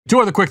Two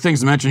other quick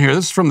things to mention here.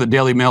 This is from the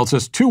Daily Mail. It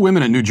says 2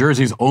 women at New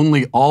Jersey's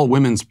only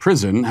all-women's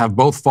prison have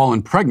both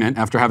fallen pregnant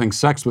after having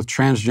sex with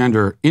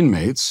transgender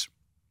inmates.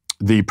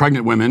 The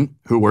pregnant women,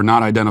 who were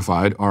not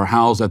identified, are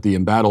housed at the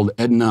embattled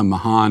Edna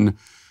Mahan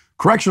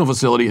Correctional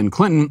Facility in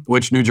Clinton,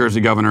 which New Jersey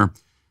governor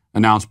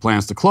announced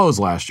plans to close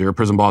last year.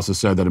 Prison bosses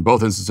said that in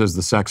both instances,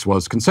 the sex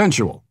was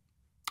consensual.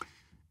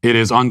 It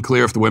is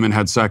unclear if the women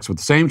had sex with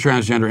the same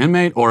transgender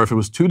inmate or if it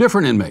was 2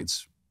 different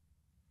inmates.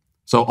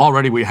 So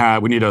already we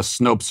need a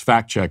Snopes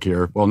fact check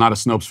here. Well, not a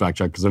Snopes fact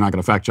check because they're not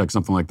going to fact check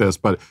something like this,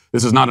 but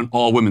this is not an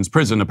all-women's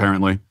prison,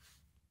 apparently. I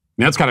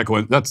mean, that's kind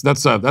of that's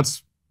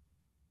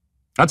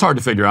hard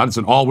to figure out. It's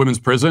an all-women's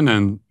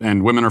prison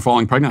and women are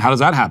falling pregnant. How does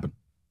that happen?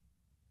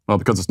 Well,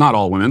 because it's not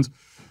all women's.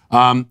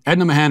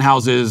 Edna Mahan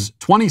houses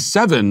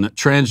 27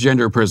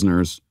 transgender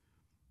prisoners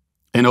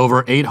and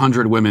over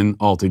 800 women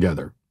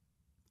altogether.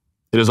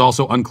 It is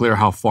also unclear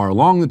how far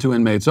along the 2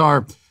 inmates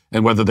are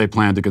and whether they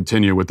plan to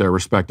continue with their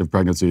respective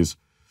pregnancies.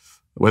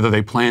 Whether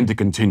they plan to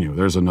continue.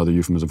 There's another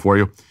euphemism for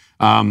you.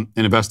 An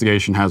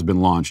investigation has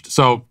been launched.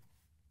 So,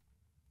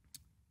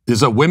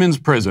 there's a women's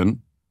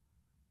prison,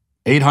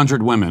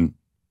 800 women,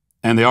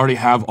 and they already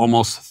have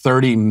almost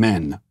 30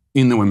 men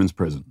in the women's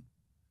prison.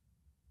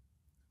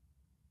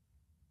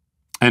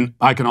 And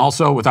I can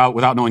also,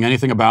 without knowing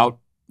anything about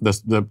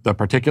the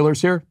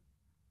particulars here,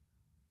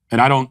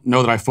 and I don't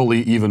know that I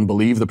fully even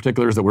believe the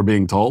particulars that we're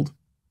being told.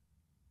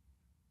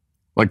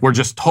 Like, we're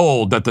just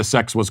told that the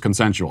sex was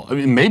consensual. I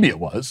mean, maybe it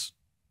was.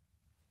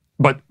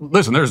 But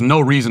listen, there's no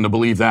reason to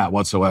believe that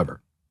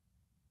whatsoever.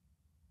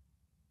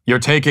 You're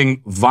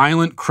taking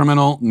violent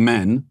criminal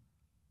men,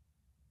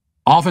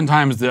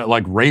 oftentimes they're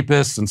like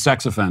rapists and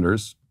sex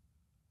offenders,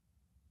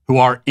 who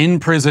are in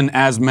prison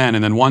as men,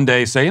 and then one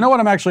day say, you know what,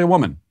 I'm actually a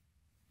woman.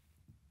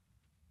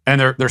 And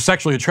they're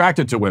sexually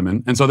attracted to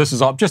women, and so this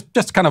is all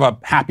just kind of a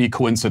happy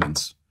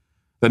coincidence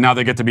that now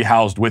they get to be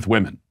housed with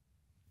women.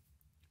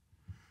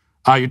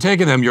 You're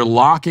taking them, you're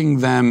locking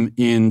them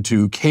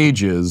into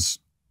cages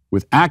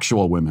with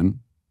actual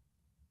women,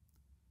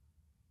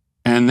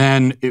 and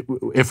then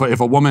if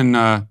a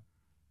woman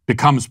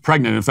becomes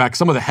pregnant, in fact,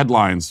 some of the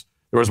headlines,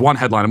 there was one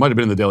headline, it might have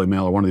been in the Daily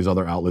Mail or one of these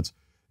other outlets,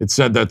 it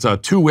said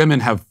that 2 women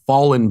have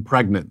fallen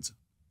pregnant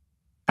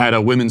at a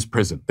women's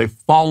prison. They've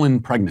fallen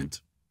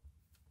pregnant.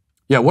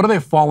 Yeah, what are they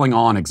falling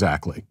on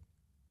exactly?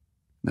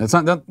 That's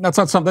not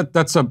something.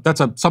 That's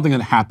something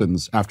that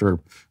happens after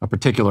a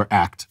particular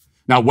act.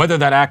 Now, whether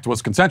that act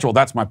was consensual,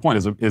 that's my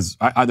point.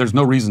 There's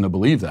no reason to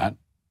believe that,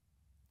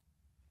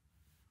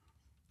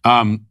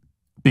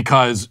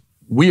 because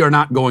we are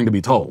not going to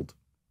be told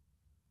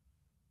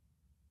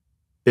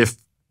if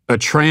a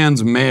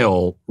trans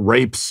male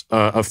rapes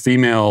a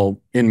female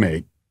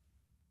inmate.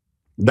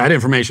 That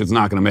information is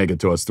not going to make it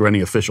to us through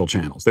any official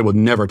channels. They would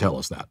never tell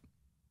us that.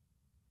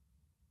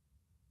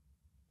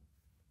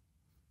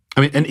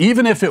 I mean, and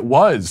even if it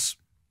was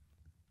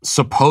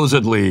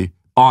supposedly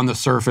on the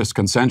surface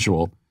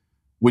consensual,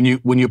 when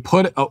you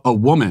put a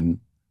woman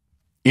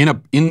in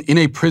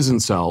a prison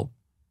cell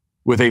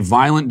with a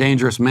violent,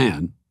 dangerous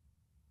man,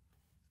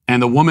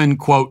 and the woman,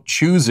 quote,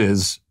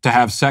 chooses to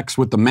have sex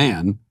with the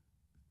man,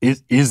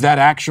 is that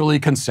actually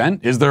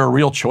consent? Is there a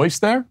real choice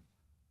there?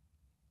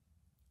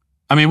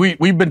 I mean,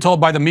 we've been told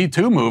by the Me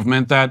Too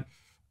movement that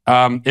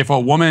if a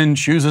woman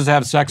chooses to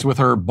have sex with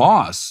her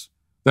boss,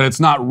 that it's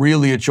not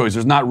really a choice.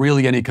 There's not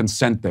really any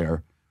consent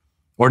there,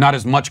 or not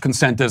as much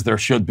consent as there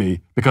should be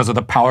because of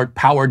the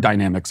power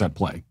dynamics at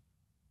play.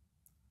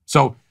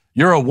 So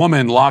you're a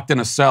woman locked in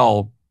a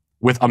cell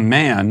with a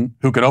man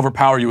who could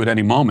overpower you at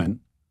any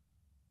moment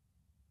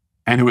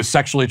and who is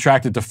sexually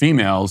attracted to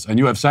females, and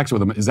you have sex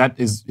with him. Is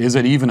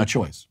it even a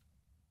choice?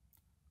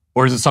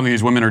 Or is it something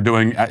these women are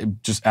doing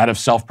just out of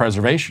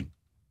self-preservation?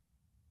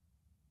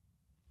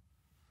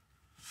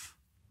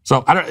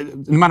 So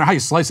no matter how you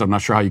slice it, I'm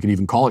not sure how you can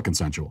even call it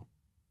consensual.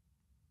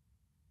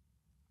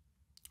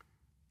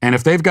 And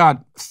if they've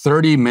got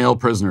 30 male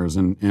prisoners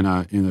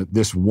in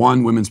this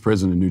one women's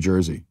prison in New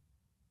Jersey,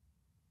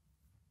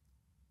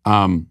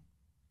 we're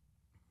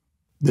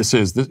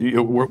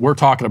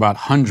talking about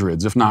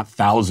hundreds, if not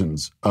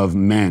thousands, of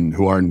men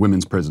who are in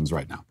women's prisons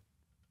right now.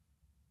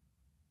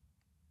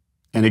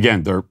 And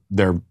again,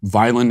 they're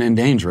violent and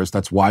dangerous.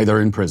 That's why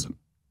they're in prison.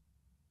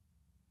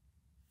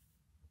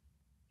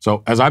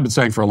 So, as I've been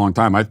saying for a long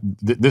time, I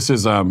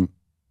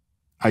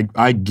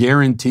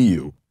guarantee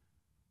you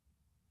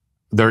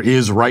there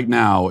is right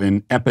now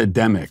an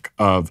epidemic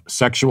of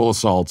sexual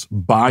assaults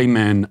by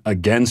men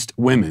against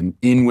women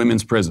in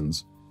women's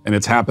prisons. And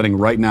it's happening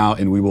right now,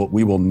 and we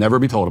will never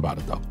be told about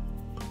it, though.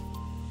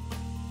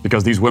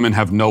 Because these women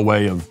have no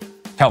way of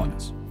telling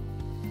us.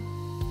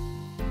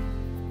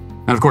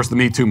 And of course, the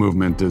Me Too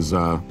movement is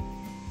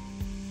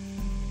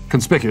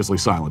conspicuously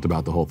silent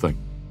about the whole thing.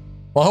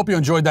 Well, I hope you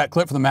enjoyed that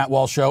clip from the Matt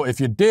Walsh Show.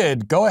 If you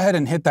did, go ahead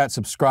and hit that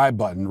subscribe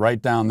button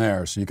right down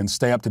there so you can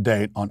stay up to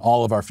date on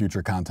all of our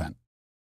future content.